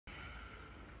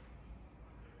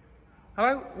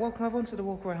Hello, welcome everyone to the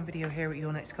walk around video here at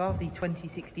your next car, the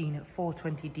 2016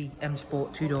 420D M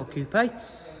Sport 2-door coupe.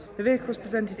 The vehicle is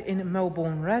presented in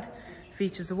Melbourne red,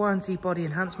 features the YNC body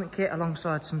enhancement kit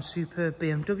alongside some superb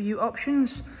BMW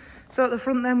options. So at the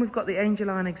front then we've got the Angel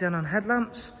Line xenon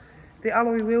headlamps. The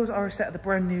alloy wheels are a set of the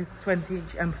brand new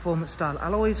 20-inch M Performance style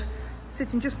alloys.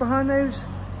 Sitting just behind those,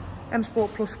 M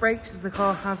Sport Plus brakes, as the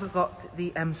car has got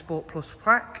the M Sport Plus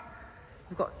plaque.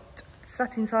 We've got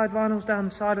satin side vinyls down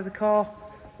the side of the car,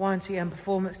 YNC M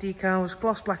Performance decals,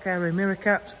 gloss black aero mirror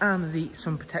caps and the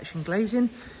sun protection glazing.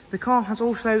 The car has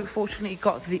also fortunately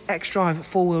got the XDRIVE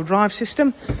four-wheel drive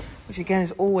system, which again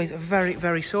is always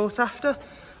very sought after.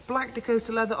 Black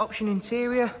Dakota leather option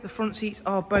interior, the front seats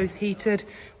are both heated.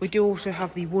 We do also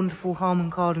have the wonderful Harman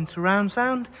Kardon surround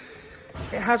sound.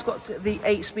 It has got the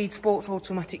 8-speed sports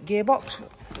automatic gearbox,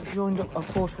 joined up of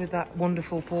course with that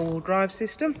wonderful four-wheel drive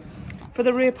system. For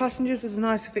the rear passengers, there's a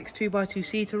nice fixed 2x2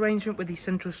 seat arrangement with the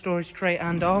central storage tray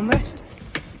and armrest.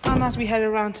 And as we head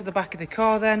around to the back of the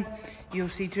car then, you'll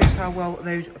see just how well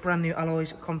those brand new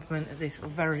alloys complement this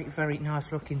very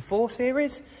nice looking 4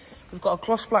 Series. We've got a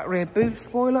gloss black rear boot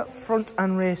spoiler, front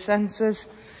and rear sensors.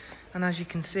 And as you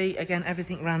can see, again,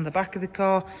 everything around the back of the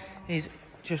car is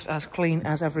just as clean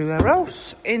as everywhere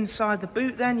else. Inside the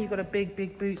boot then, you've got a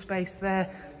big boot space there,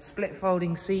 split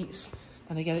folding seats.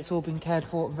 And again, it's all been cared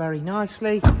for very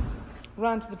nicely.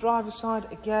 Round to the driver's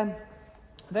side, again,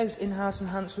 those in-house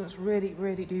enhancements really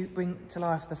do bring to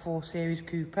life the 4 Series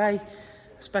coupe,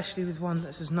 especially with one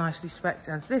that's as nicely spec'd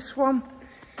as this one.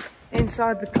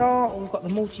 Inside the car, we've got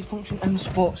the multi-function M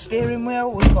Sport steering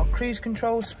wheel. We've got cruise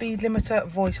control, speed limiter,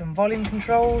 voice and volume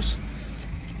controls.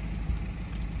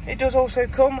 It does also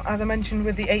come, as I mentioned,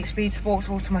 with the 8-speed sports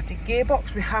automatic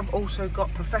gearbox. We have also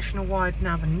got professional wide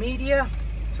nav and media.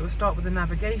 So we'll start with the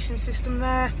navigation system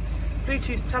there,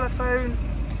 Bluetooth telephone,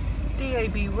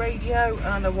 DAB radio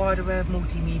and a wide array of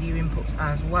multimedia inputs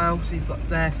as well. So you've got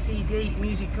their CD,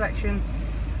 music collection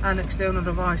and external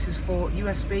devices for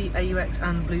USB, AUX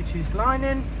and Bluetooth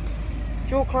line-in.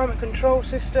 Dual climate control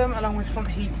system along with front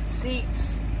heated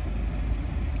seats.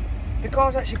 The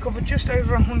car's actually covered just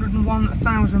over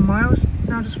 101,000 miles.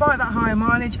 Now, despite that higher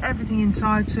mileage, everything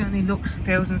inside certainly looks,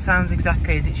 feels and sounds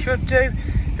exactly as it should do.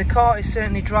 The car is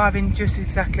certainly driving just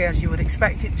exactly as you would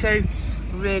expect it to.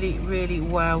 Really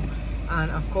well. And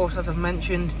of course, as I've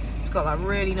mentioned, it's got that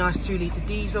really nice 2-litre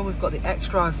diesel. We've got the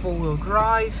XDRIVE four-wheel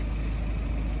drive.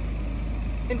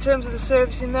 In terms of the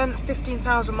servicing then,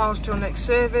 15,000 miles to our next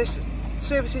service.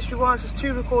 Service history wise, there's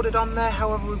 2 recorded on there.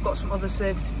 However, we've got some other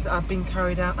services that have been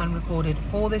carried out and recorded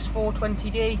for this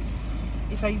 420D.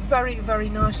 It's a very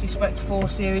nicely spec'd 4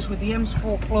 Series with the M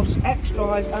Sport Plus,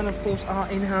 XDRIVE and of course our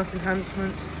in-house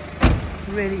enhancements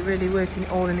really working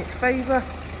all in its favour.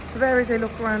 So there is a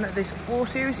look around at this 4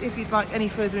 Series. If you'd like any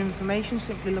further information,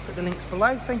 simply look at the links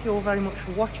below. Thank you all very much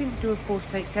for watching. Do of course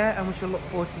take care and we shall look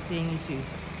forward to seeing you soon.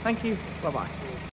 Thank you, bye bye.